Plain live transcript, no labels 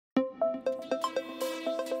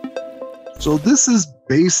So this is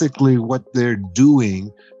basically what they're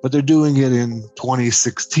doing, but they're doing it in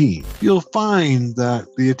 2016. You'll find that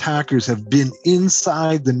the attackers have been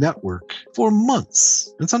inside the network for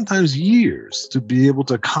months and sometimes years to be able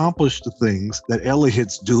to accomplish the things that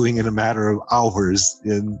Elliot's doing in a matter of hours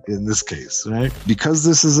in this case, right? Because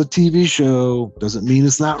this is a TV show doesn't mean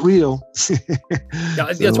it's not real.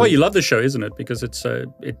 Yeah, that's why you love the show, isn't it? Because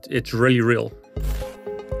it's really real.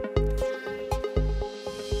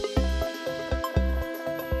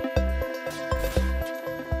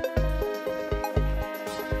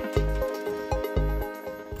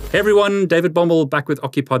 Hey everyone, David Bommel back with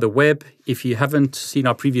Occupy the Web. If you haven't seen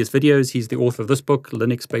our previous videos, he's the author of this book,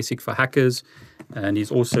 Linux Basic for Hackers. And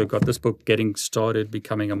he's also got this book, Getting Started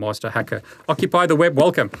Becoming a Master Hacker. Occupy the Web,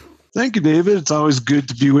 welcome. Thank you, David. It's always good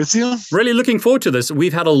to be with you. Really looking forward to this.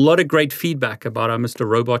 We've had a lot of great feedback about our Mr.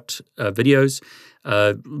 Robot videos.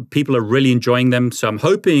 People are really enjoying them. So I'm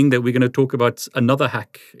hoping that we're going to talk about another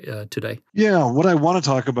hack today. Yeah, what I want to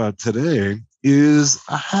talk about today is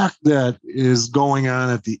a hack that is going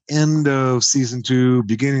on at the end of season 2,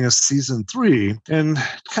 beginning of season 3, and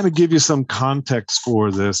kind of give you some context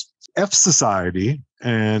for this. F Society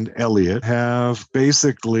and Elliot have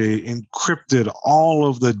basically encrypted all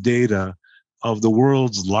of the data of the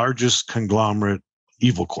world's largest conglomerate,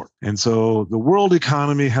 Evil Corp. And so the world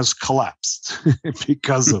economy has collapsed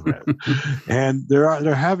because of it. And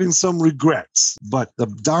they're having some regrets. But the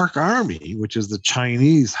Dark Army, which is the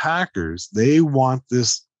Chinese hackers, they want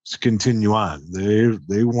this to continue on.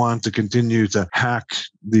 They want to continue to hack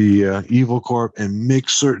the Evil Corp and make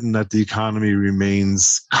certain that the economy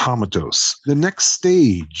remains comatose. The next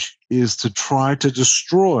stage is to try to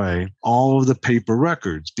destroy all of the paper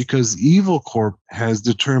records, because Evil Corp has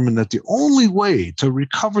determined that the only way to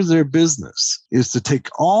recover their business is to take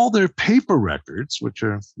all their paper records, which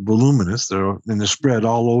are voluminous, and they're spread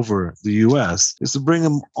all over the US, is to bring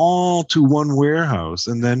them all to one warehouse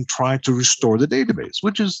and then try to restore the database,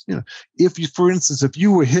 which is, if you, for instance, if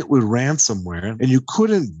you were hit with ransomware and you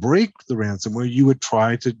couldn't break the ransomware, you would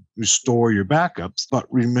try to restore your backups. But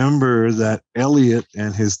remember that Elliot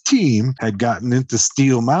and his team had gotten into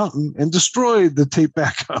Steel Mountain and destroyed the tape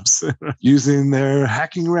backups using their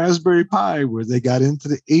hacking Raspberry Pi, where they got into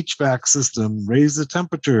the HVAC system, raised the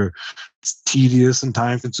temperature. It's tedious and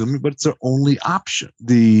time consuming, but it's their only option.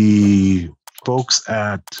 The folks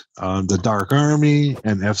at the Dark Army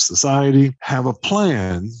and F Society have a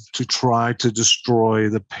plan to try to destroy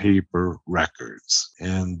the paper records.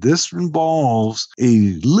 And this involves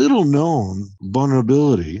a little-known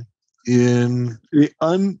vulnerability in the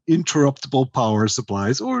uninterruptible power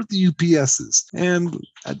supplies, or the UPSs. And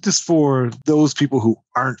just for those people who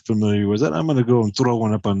aren't familiar with it, I'm going to go and throw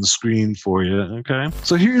one up on the screen for you, okay?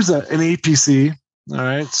 So here's an APC. All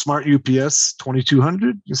right, Smart UPS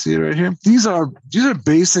 2200. You see it right here. These are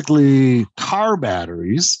basically car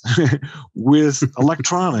batteries with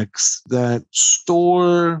electronics that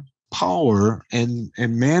store power and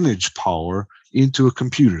manage power into a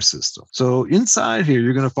computer system. So inside here,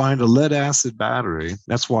 you're going to find a lead acid battery.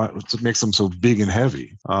 That's what makes them so big and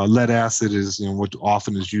heavy. Lead acid is what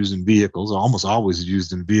often is used in vehicles, almost always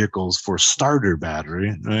used in vehicles for starter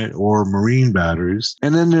battery, right, or marine batteries.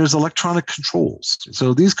 And then there's electronic controls.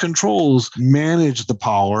 So these controls manage the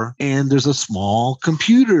power, and there's a small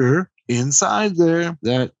computer inside there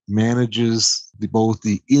that manages both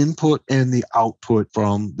the input and the output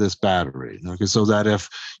from this battery. Okay, so that if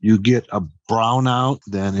you get a brownout,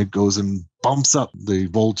 then it goes and bumps up the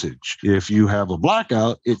voltage. If you have a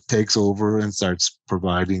blackout, it takes over and starts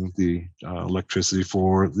providing the electricity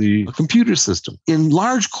for the computer system. In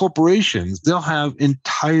large corporations, they'll have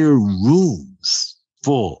entire rooms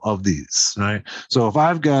full of these, right? So if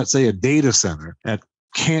I've got, say, a data center at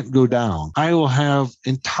can't go down, I will have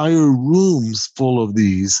entire rooms full of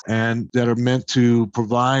these, and that are meant to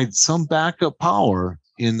provide some backup power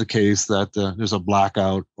in the case that there's a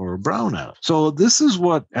blackout or a brownout. So this is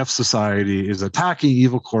what F Society is attacking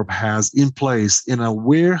Evil Corp has in place in a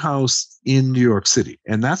warehouse in New York City.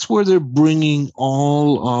 And that's where they're bringing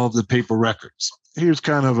all of the paper records. Here's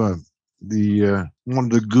kind of one of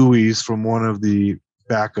the GUIs from one of the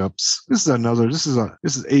backups. This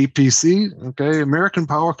is APC, okay, American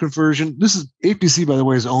Power Conversion. This is APC, by the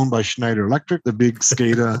way, is owned by Schneider Electric, the big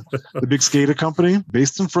SCADA company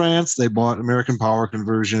based in France. They bought American Power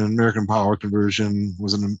Conversion. American Power Conversion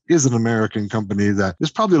is an American company that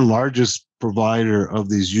is probably the largest provider of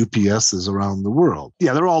these UPSs around the world.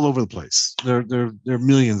 Yeah, they're all over the place. There are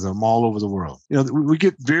millions of them all over the world. We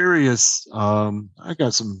get various. I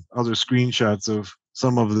got some other screenshots of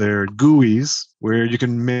some of their GUIs where you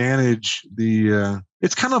can manage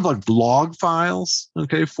it's kind of like log files,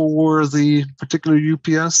 okay, for the particular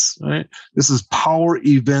UPS, right? This is power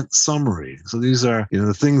event summary. So these are,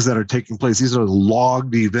 the things that are taking place. These are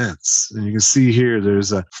logged events. And you can see here,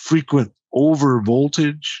 there's a frequent over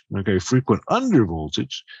voltage, okay, frequent under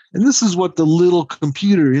voltage. And this is what the little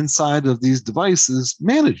computer inside of these devices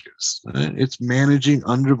manages. Right? It's managing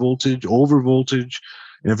under voltage, over voltage.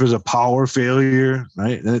 And if there's a power failure,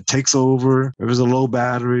 right, then it takes over. If there's a low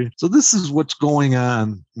battery. So this is what's going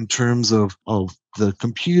on in terms of the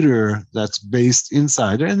computer that's based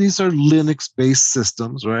inside there. And these are Linux-based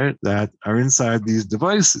systems, right, that are inside these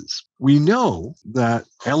devices. We know that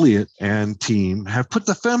Elliott and team have put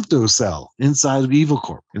the Femtocell inside of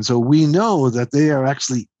EvilCorp. And so we know that they are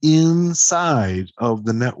actually inside of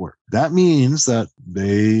the network. That means that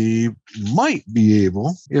they might be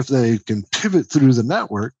able, if they can pivot through the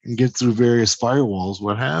network and get through various firewalls,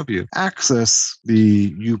 what have you, access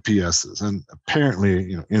the UPSs. And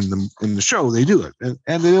apparently, in the show, they do it.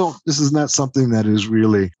 And they don't, this is not something that is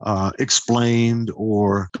really explained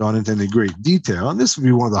or gone into any great detail. And this would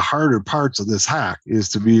be one of the harder parts of this hack, is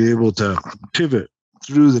to be able to pivot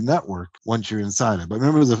through the network once you're inside it. But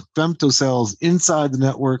remember, the Femtocell's inside the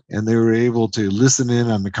network, and they were able to listen in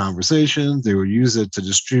on the conversations. They would use it to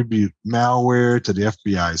distribute malware to the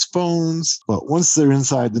FBI's phones. But once they're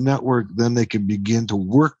inside the network, then they can begin to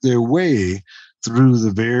work their way through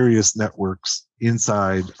the various networks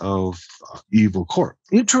inside of EvilCorp.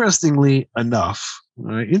 Interestingly enough,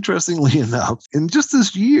 in just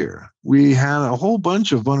this year, we had a whole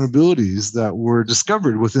bunch of vulnerabilities that were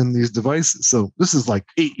discovered within these devices. So this is like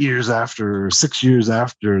 6 years after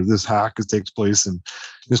this hack takes place in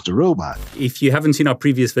Mr. Robot. If you haven't seen our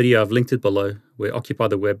previous video, I've linked it below, where Occupy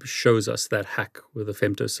the Web shows us that hack with the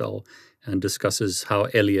Femtocell and discusses how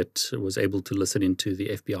Elliott was able to listen into the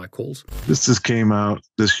FBI calls. This just came out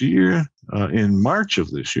this year, in March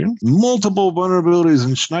of this year. Multiple vulnerabilities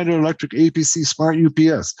in Schneider Electric APC Smart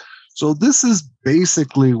UPS. So this is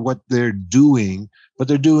basically what they're doing, but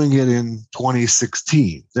they're doing it in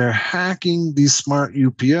 2016. They're hacking these smart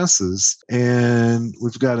UPSs, and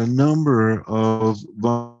we've got a number of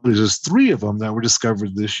vulnerabilities. There's 3 of them that were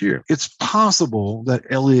discovered this year. It's possible that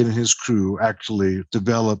Elliott and his crew actually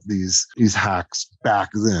developed these hacks back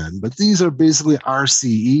then, but these are basically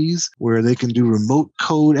RCEs where they can do remote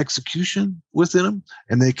code execution within them,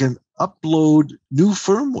 and they can upload new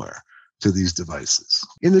firmware to these devices.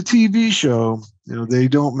 In the TV show, they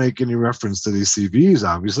don't make any reference to these CVs,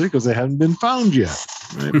 obviously, because they haven't been found yet.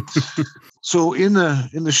 Right? So in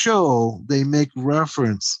the show, they make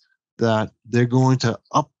reference that they're going to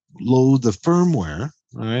upload the firmware,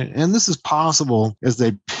 right? And this is possible as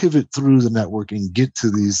they pivot through the network and get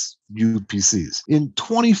to these UPCs. In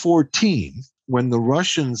 2014, when the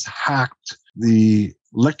Russians hacked the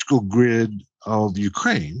electrical grid of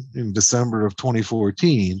Ukraine in December of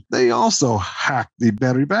 2014, they also hacked the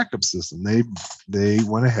battery backup system. They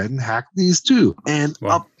went ahead and hacked these too and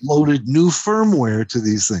uploaded new firmware to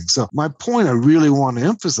these things. So my point I really want to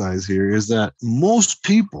emphasize here is that most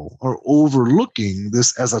people are overlooking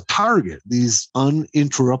this as a target, these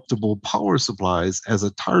uninterruptible power supplies as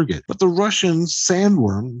a target. But the Russians,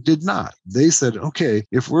 Sandworm, did not. They said, okay,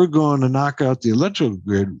 if we're going to knock out the electrical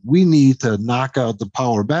grid, we need to knock out the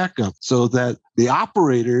power backup so that the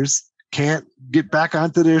operators can't get back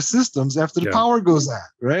onto their systems after the power goes out,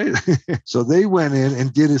 right? So they went in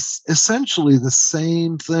and did essentially the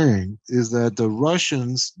same thing, is that the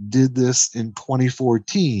Russians did this in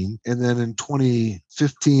 2014, and then in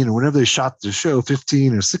 2015, or whenever they shot the show,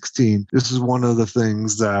 15 or 16, this is one of the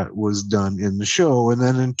things that was done in the show. And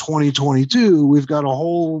then in 2022, we've got a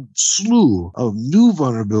whole slew of new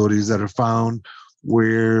vulnerabilities that are found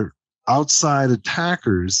where outside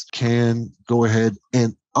attackers can go ahead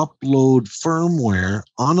and upload firmware,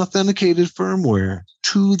 unauthenticated firmware,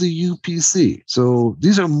 to the UPC. So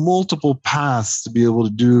these are multiple paths to be able to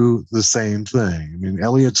do the same thing. I mean,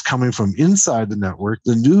 Elliott's coming from inside the network.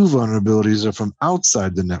 The new vulnerabilities are from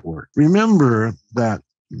outside the network. Remember that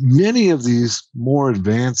many of these more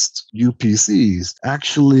advanced UPCs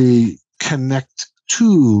actually connect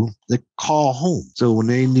to the call home. So when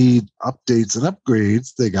they need updates and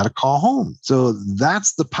upgrades, they got to call home. So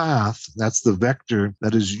that's the path, that's the vector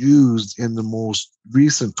that is used in the most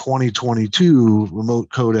recent 2022 remote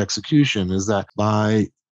code execution, is that by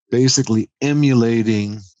basically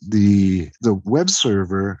emulating the web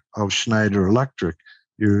server of Schneider Electric,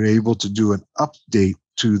 you're able to do an update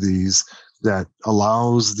to these that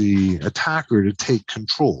allows the attacker to take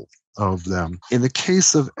control of them. In the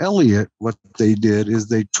case of Elliott, what they did is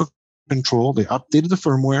they took control. They updated the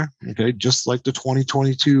firmware, okay, just like the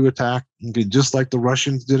 2022 attack, okay, just like the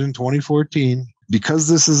Russians did in 2014. Because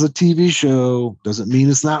this is a TV show doesn't mean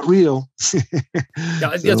it's not real.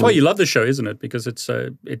 Yeah, that's why you love the show, isn't it? Because it's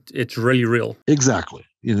really real. Exactly.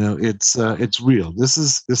 It's real.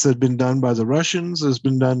 This had been done by the Russians. It's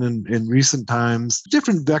been done in recent times,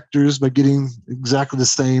 different vectors, by getting exactly the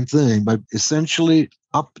same thing, by essentially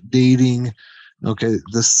updating, okay,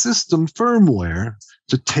 the system firmware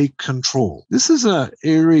to take control. This is an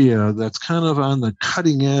area that's kind of on the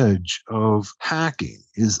cutting edge of hacking,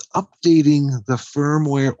 is updating the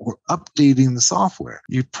firmware or updating the software.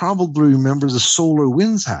 You probably remember the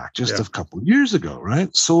SolarWinds hack just a couple of years ago,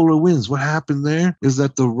 right? SolarWinds, what happened there is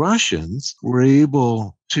that the Russians were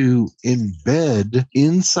able to embed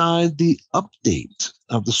inside the update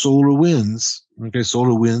of the SolarWinds. Okay,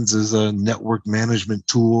 SolarWinds is a network management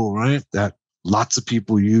tool, right? That lots of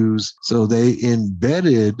people use. So they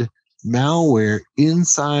embedded malware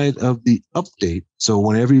inside of the update. So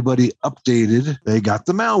when everybody updated, they got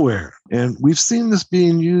the malware. And we've seen this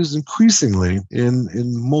being used increasingly in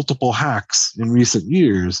multiple hacks in recent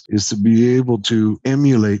years, is to be able to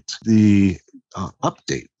emulate the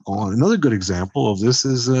update. Another good example of this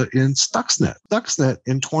is in Stuxnet. Stuxnet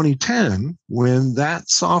in 2010, when that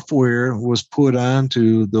software was put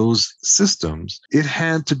onto those systems, it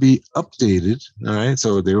had to be updated. All right,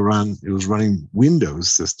 so it was running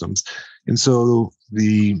Windows systems, and so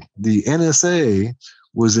the NSA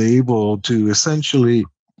was able to essentially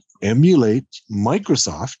emulate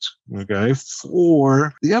Microsoft, okay,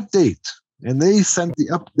 for the update. And they sent the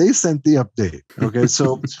update. Okay,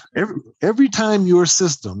 so every time your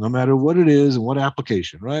system, no matter what it is and what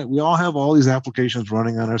application, right? We all have all these applications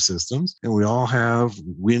running on our systems, and we all have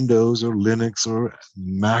Windows or Linux or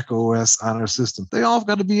Mac OS on our system. They all have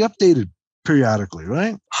got to be updated periodically,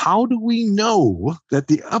 right? How do we know that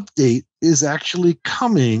the update is actually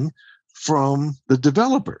coming from the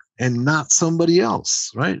developer and not somebody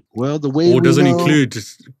else, right? Well, the way it doesn't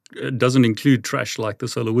include trash like the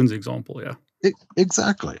SolarWinds example, yeah.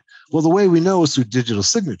 Exactly. Well, the way we know is through digital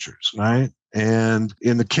signatures, right? And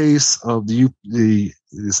in the case of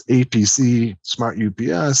this APC Smart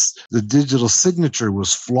UPS, the digital signature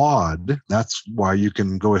was flawed. That's why you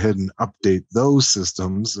can go ahead and update those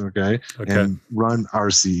systems, okay, and run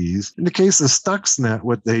RCEs. In the case of Stuxnet,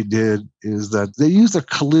 what they did is that they used a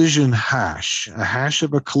collision hash, a hash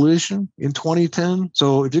of a collision in 2010.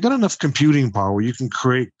 So if you've got enough computing power, you can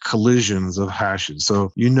create collisions of hashes.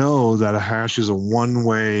 So you know that a hash is a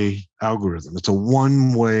one-way algorithm. It's a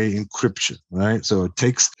one-way encryption, right? So it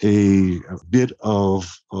takes a bit of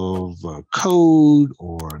code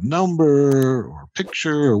or a number or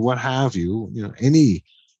picture or what have you, any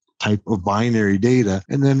type of binary data,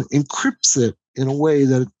 and then encrypts it in a way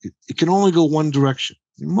that it can only go one direction.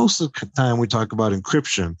 Most of the time we talk about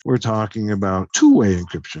encryption, we're talking about two-way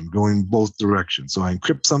encryption going both directions. So I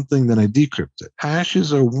encrypt something, then I decrypt it.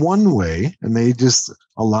 Hashes are one way, and they just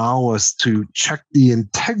allow us to check the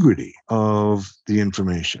integrity of the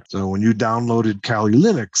information. So when you downloaded Kali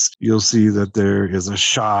Linux, you'll see that there is a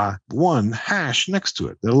SHA-1 hash next to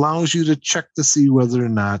it that allows you to check to see whether or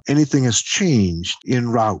not anything has changed en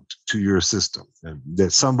route to your system, and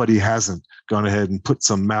that somebody hasn't gone ahead and put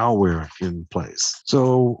some malware in place.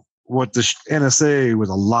 So what the NSA, with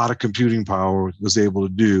a lot of computing power, was able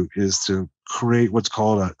to do is to create what's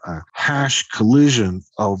called a hash collision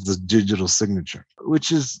of the digital signature,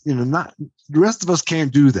 which is, not, the rest of us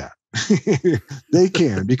can't do that. They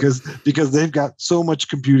can because they've got so much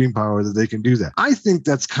computing power that they can do that. I think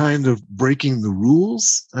that's kind of breaking the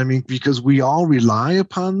rules. I mean, because we all rely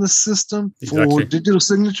upon the system for digital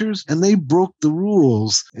signatures, and they broke the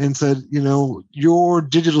rules and said, your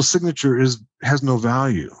digital signature has no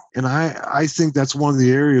value. And I think that's one of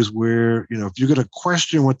the areas where, if you're going to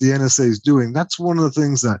question what the NSA is doing, that's one of the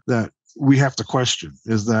things that we have to question,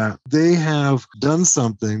 is that they have done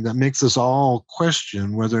something that makes us all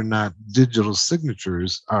question whether or not digital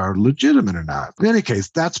signatures are legitimate or not. In any case,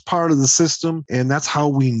 that's part of the system, and that's how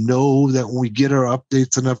we know that when we get our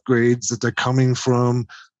updates and upgrades that they're coming from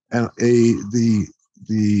the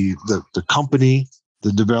company,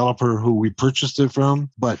 the developer who we purchased it from.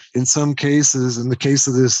 But in some cases, in the case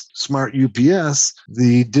of this Smart UPS,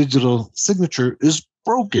 the digital signature is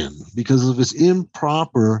broken because of its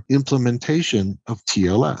improper implementation of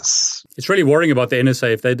TLS. It's really worrying about the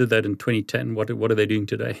NSA. If they did that in 2010, what are they doing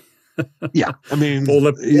today? Yeah, I mean, all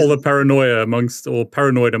the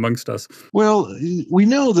paranoid amongst us. Well, we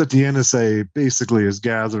know that the NSA basically is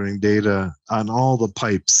gathering data on all the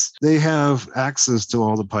pipes. They have access to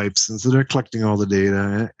all the pipes, and so they're collecting all the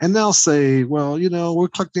data. And they'll say, well, we're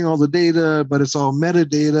collecting all the data, but it's all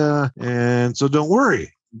metadata, and so don't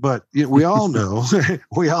worry. But we all know,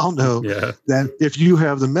 Yeah. that if you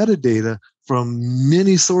have the metadata from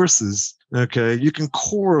many sources, okay, you can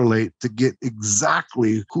correlate to get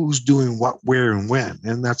exactly who's doing what, where, and when.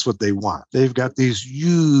 And that's what they want. They've got these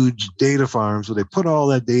huge data farms where they put all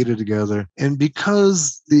that data together. And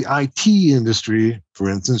because the IT industry, for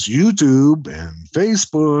instance, YouTube and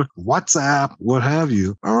Facebook, WhatsApp, what have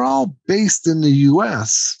you, are all based in the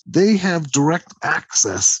US, they have direct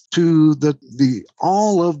access to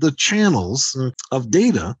all of the channels of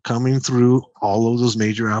data coming through all of those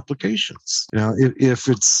major applications. If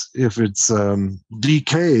it's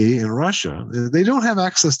DK in Russia, they don't have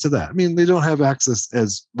access to that. I mean, they don't have access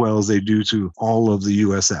as well as they do to all of the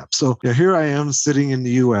US apps. So here I am sitting in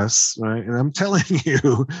the US, right? And I'm telling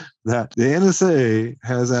you that the NSA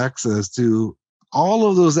has access to all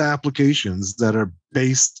of those applications that are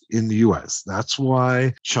based in the US. That's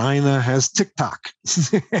why China has TikTok.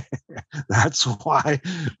 That's why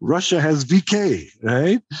Russia has VK,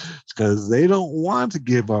 right? Because they don't want to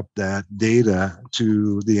give up that data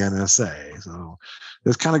to the NSA. So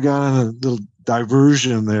there's kind of gone a little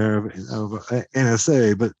diversion there of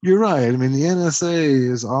NSA. But you're right. I mean, the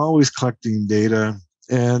NSA is always collecting data.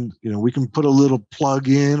 And, we can put a little plug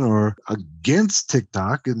in or against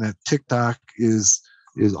TikTok, and that TikTok is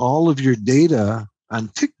all of your data on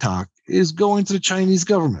TikTok is going to the Chinese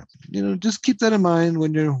government. Just keep that in mind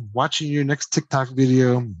when you're watching your next TikTok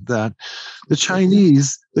video, that the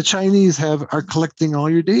Chinese are collecting all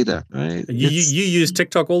your data, right? You use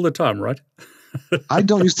TikTok all the time, right? I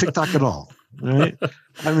don't use TikTok at all. Right.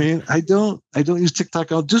 I mean, I don't use TikTok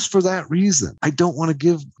just for that reason. I don't want to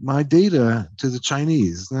give my data to the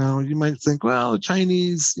Chinese. Now, you might think, well, the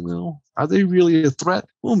Chinese, are they really a threat?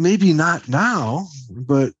 Well, maybe not now,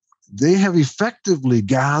 but they have effectively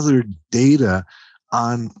gathered data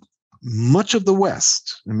on much of the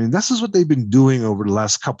West. I mean, this is what they've been doing over the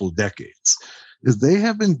last couple of decades, is they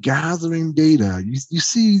have been gathering data. You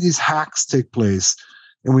see these hacks take place,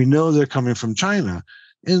 and we know they're coming from China.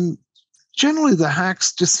 And generally, the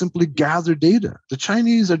hacks just simply gather data. The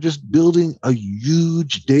Chinese are just building a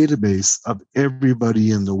huge database of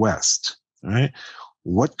everybody in the West. Right?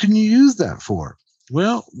 What can you use that for?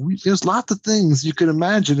 Well, there's lots of things you can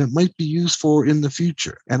imagine it might be used for in the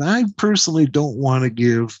future. And I personally don't want to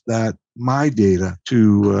give my data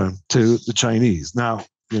to the Chinese. Now,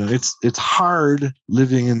 it's hard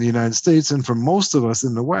living in the United States, and for most of us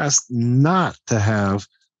in the West, not to have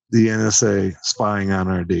the NSA spying on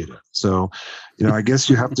our data. So, I guess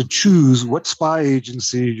you have to choose what spy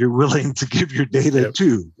agency you're willing to give your data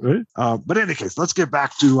to, right? But in any case, let's get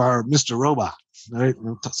back to our Mr. Robot, right?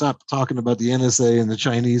 We'll stop talking about the NSA and the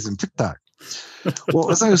Chinese and TikTok.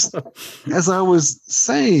 Well, as I was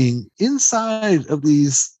saying, inside of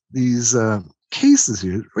these cases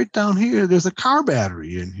here, right down here, there's a car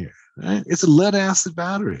battery in here. Right? It's a lead acid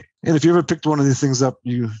battery. And if you ever picked one of these things up,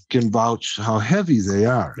 you can vouch how heavy they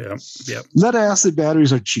are. Yeah. Lead acid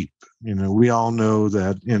batteries are cheap. We all know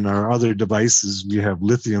that in our other devices, we have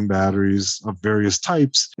lithium batteries of various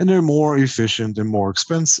types, and they're more efficient and more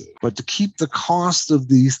expensive. But to keep the cost of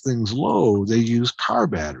these things low, they use car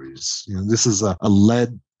batteries. This is a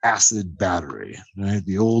lead acid battery, right?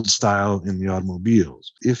 The old style in the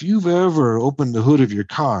automobiles. If you've ever opened the hood of your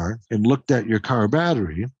car and looked at your car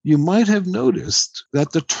battery, you might have noticed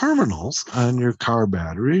that the terminals on your car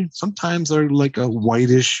battery sometimes are like a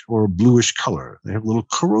whitish or bluish color. They have a little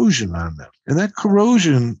corrosion on them. And that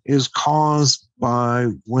corrosion is caused by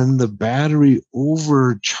when the battery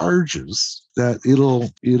overcharges, that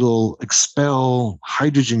it'll expel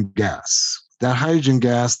hydrogen gas. That hydrogen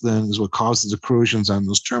gas then is what causes the corrosions on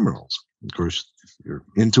those terminals. Of course, if you're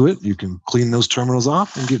into it, you can clean those terminals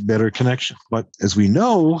off and get better connection. But as we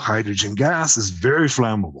know, hydrogen gas is very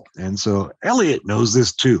flammable. And so Elliot knows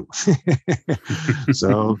this too.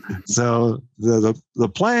 So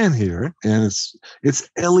the plan here, and it's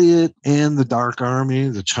Elliot and the Dark Army,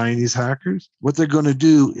 the Chinese hackers, what they're going to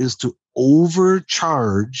do is to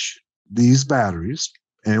overcharge these batteries.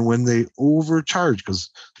 And when they overcharge,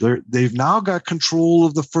 because they've now got control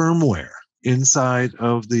of the firmware inside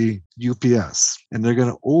of the UPS, and they're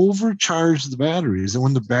going to overcharge the batteries. And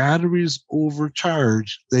when the batteries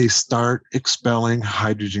overcharge, they start expelling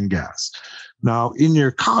hydrogen gas. Now, in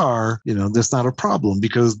your car, that's not a problem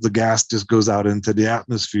because the gas just goes out into the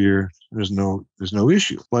atmosphere. There's no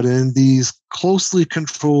issue. But in these closely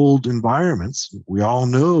controlled environments, we all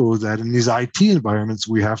know that in these IT environments,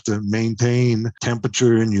 we have to maintain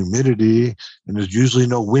temperature and humidity, and there's usually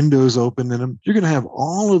no windows open in them. You're going to have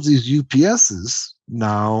all of these UPSs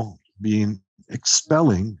now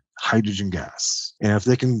expelling hydrogen gas. And if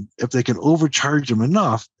they can overcharge them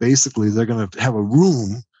enough, basically they're going to have a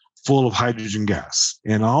room full of hydrogen gas.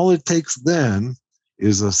 And all it takes then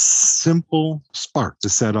is a simple spark to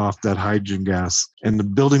set off that hydrogen gas, and the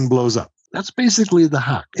building blows up. That's basically the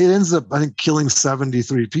hack. It ends up, I think, killing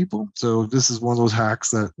 73 people. So this is one of those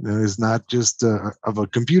hacks that is not just of a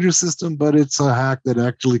computer system, but it's a hack that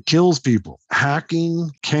actually kills people. Hacking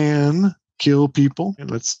can kill people. And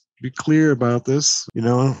let's be clear about this.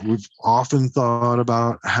 We've often thought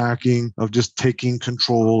about hacking of just taking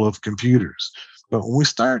control of computers. But when we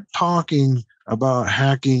start talking about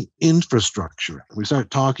hacking infrastructure, we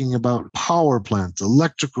start talking about power plants,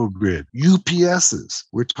 electrical grid, UPSs.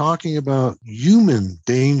 We're talking about human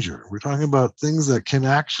danger. We're talking about things that can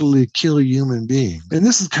actually kill a human being. And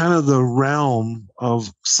this is kind of the realm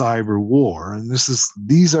of cyber war. And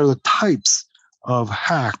these are the types of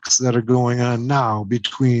hacks that are going on now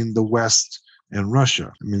between the West and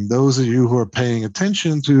Russia. I mean, those of you who are paying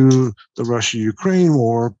attention to the Russia-Ukraine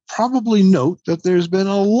war probably note that there's been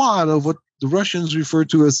a lot of what the Russians refer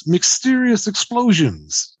to as mysterious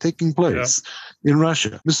explosions taking place in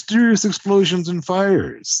Russia. Mysterious explosions and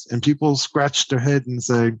fires. And people scratch their head and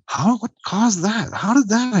say, what caused that? How did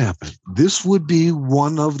that happen? This would be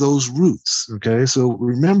one of those routes. Okay, so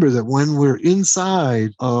remember that when we're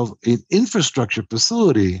inside of an infrastructure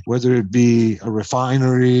facility, whether it be a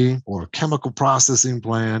refinery or a chemical processing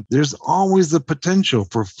plant, there's always the potential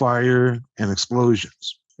for fire and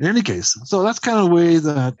explosions. In any case, so that's kind of the way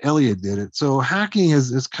that Elliot did it. So hacking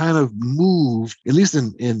has kind of moved, at least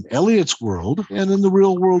in Elliot's world and in the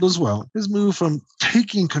real world as well, has moved from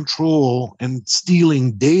taking control and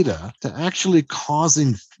stealing data to actually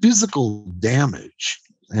causing physical damage.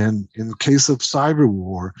 And in the case of cyber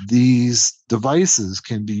war, these devices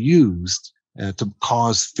can be used to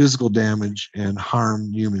cause physical damage and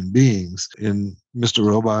harm human beings. In Mr.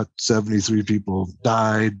 Robot, 73 people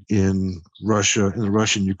died in Russia. In the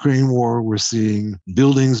Russian-Ukraine war, we're seeing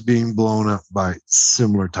buildings being blown up by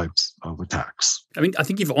similar types of attacks. I mean, I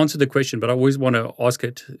think you've answered the question, but I always want to ask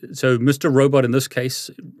it. So Mr. Robot in this case,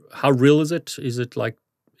 how real is it? Is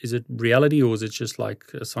it reality, or is it just like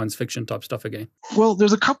science fiction type stuff again? Well,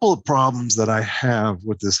 there's a couple of problems that I have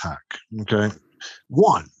with this hack.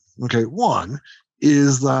 One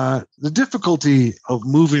is that the difficulty of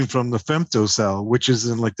moving from the Femtocell, which is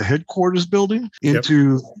in like the headquarters building,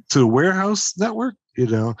 into the warehouse network.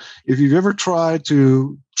 If you've ever tried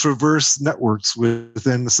to traverse networks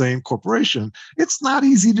within the same corporation, it's not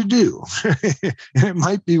easy to do. It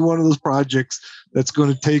might be one of those projects that's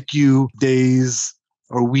going to take you days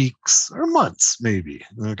or weeks or months, maybe.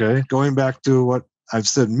 Okay, going back to what I've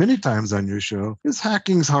said many times on your show, is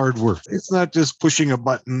hacking's hard work. It's not just pushing a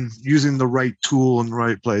button, using the right tool in the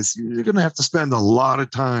right place. You're going to have to spend a lot of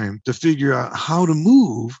time to figure out how to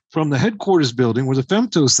move from the headquarters building where the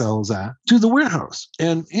Femtocell is at to the warehouse.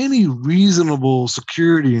 And any reasonable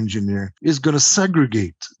security engineer is going to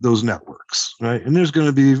segregate those networks, right? And there's going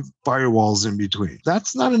to be firewalls in between.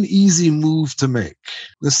 That's not an easy move to make.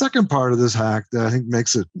 The second part of this hack that I think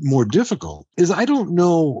makes it more difficult is I don't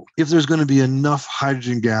know if there's going to be enough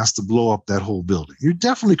hydrogen gas to blow up that whole building. You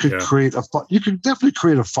definitely could create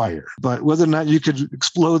a fire, but whether or not you could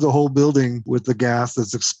explode the whole building with the gas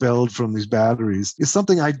that's expelled from these batteries is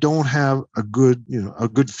something I don't have a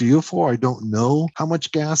good feel for. I don't know how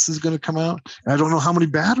much gas is going to come out. I don't know how many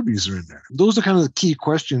batteries are in there. Those are kind of the key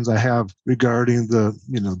questions I have regarding the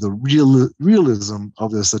realism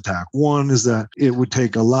of this attack. One is that it would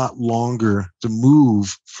take a lot longer to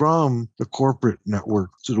move from the corporate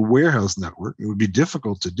network to the warehouse network. It would be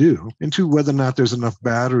difficult to do. And two, whether or not there's enough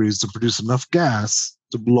batteries to produce enough gas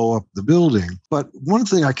to blow up the building. But one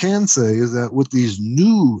thing I can say is that with the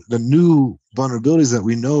new vulnerabilities that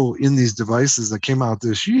we know in these devices that came out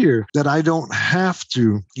this year, that I don't have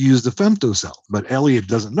to use the Femtocell. But Elliot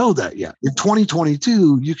doesn't know that yet. In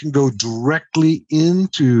 2022, you can go directly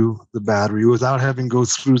into the battery without having to go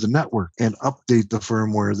through the network and update the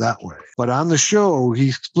firmware that way. But on the show, he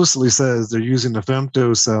explicitly says they're using the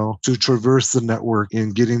Femtocell to traverse the network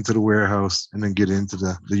and get into the warehouse and then get into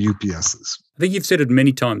the UPSs. I think you've said it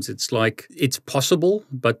many times. It's like it's possible,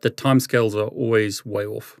 but the timescales are always way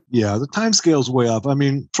off. Yeah, the timescale's way up. I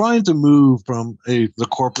mean, trying to move from the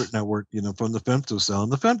corporate network, from the Femtocell,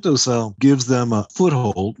 and the Femtocell gives them a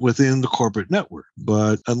foothold within the corporate network.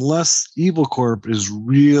 But unless Evil Corp is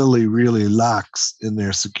really, really lax in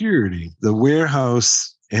their security, the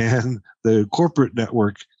warehouse and the corporate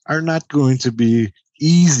network are not going to be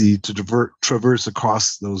easy to traverse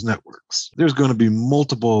across those networks. There's going to be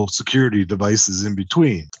multiple security devices in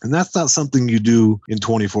between. And that's not something you do in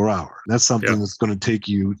 24 hours. That's something that's going to take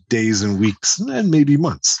you days and weeks and maybe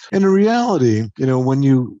months. And in reality, when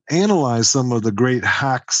you analyze some of the great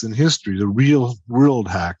hacks in history, the real world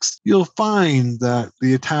hacks, you'll find that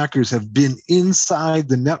the attackers have been inside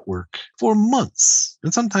the network for months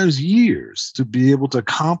and sometimes years to be able to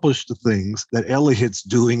accomplish the things that Elliot's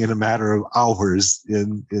doing in a matter of hours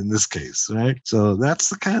in this case, right? So that's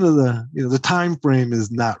the kind of the time frame is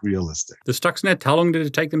not realistic. The Stuxnet, how long did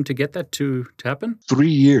it take them to get that to happen? 3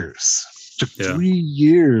 years. Took 3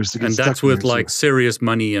 years to get. And that's with like serious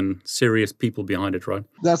money and serious people behind it, right?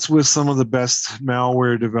 That's with some of the best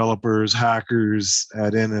malware developers, hackers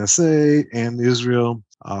at NSA and Israel.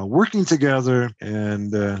 Working together,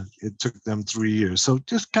 and it took them 3 years. So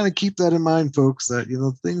just kind of keep that in mind, folks, that,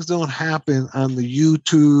 things don't happen on the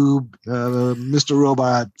YouTube, Mr.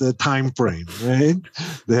 Robot time frame, right?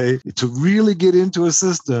 To really get into a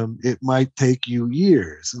system, it might take you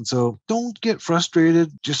years. And so don't get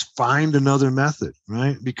frustrated. Just find another method,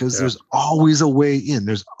 right? Because there's always a way in.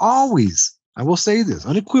 There's always, I will say this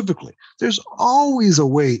unequivocally, there's always a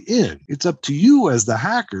way in. It's up to you as the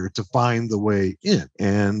hacker to find the way in.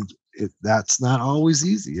 And that's not always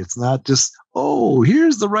easy. It's not just,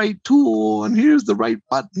 here's the right tool and here's the right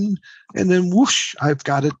button. And then whoosh, I've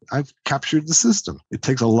got it. I've captured the system. It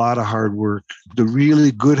takes a lot of hard work. The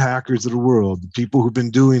really good hackers of the world, the people who've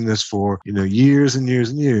been doing this for, years and years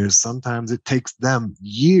and years, sometimes it takes them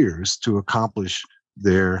years to accomplish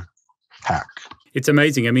their hack. It's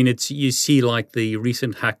amazing. I mean, you see like the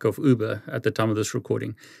recent hack of Uber at the time of this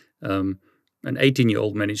recording. An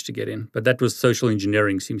 18-year-old managed to get in, but that was social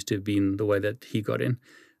engineering seems to have been the way that he got in.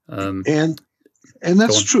 And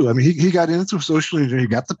that's true. I mean, he got in through social engineering. He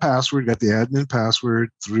got the password, got the admin password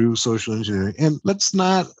through social engineering. And let's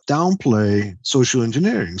not downplay social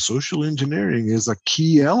engineering. Social engineering is a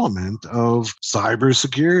key element of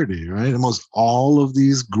cybersecurity, right? Almost all of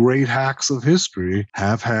these great hacks of history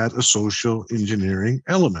have had a social engineering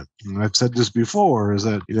element. And I've said this before, is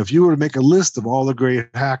that if you were to make a list of all the great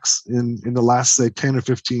hacks in the last, say, 10 or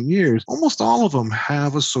 15 years, almost all of them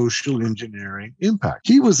have a social engineering impact.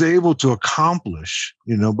 He was able to accomplish,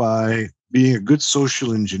 by being a good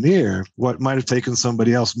social engineer, what might have taken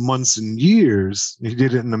somebody else months and years, he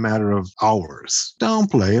did it in a matter of hours.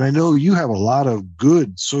 Downplay, and I know you have a lot of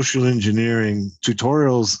good social engineering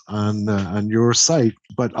tutorials on your site,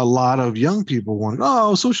 but a lot of young people want,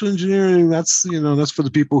 social engineering, that's for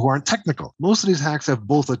the people who aren't technical. Most of these hacks have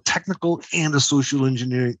both a technical and a social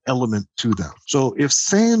engineering element to them. So if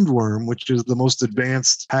Sandworm, which is the most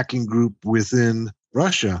advanced hacking group within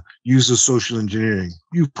Russia, uses social engineering,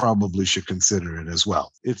 you probably should consider it as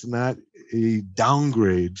well. It's not a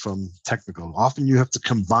downgrade from technical. Often you have to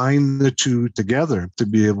combine the two together to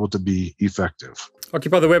be able to be effective.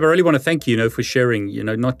 Occupy the Web, I really want to thank you, for sharing,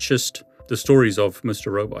 not just the stories of Mr.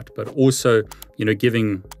 Robot, but also,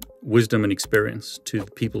 giving wisdom and experience to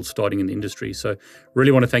people starting in the industry. So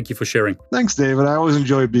really want to thank you for sharing. Thanks, David. I always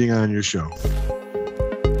enjoy being on your show.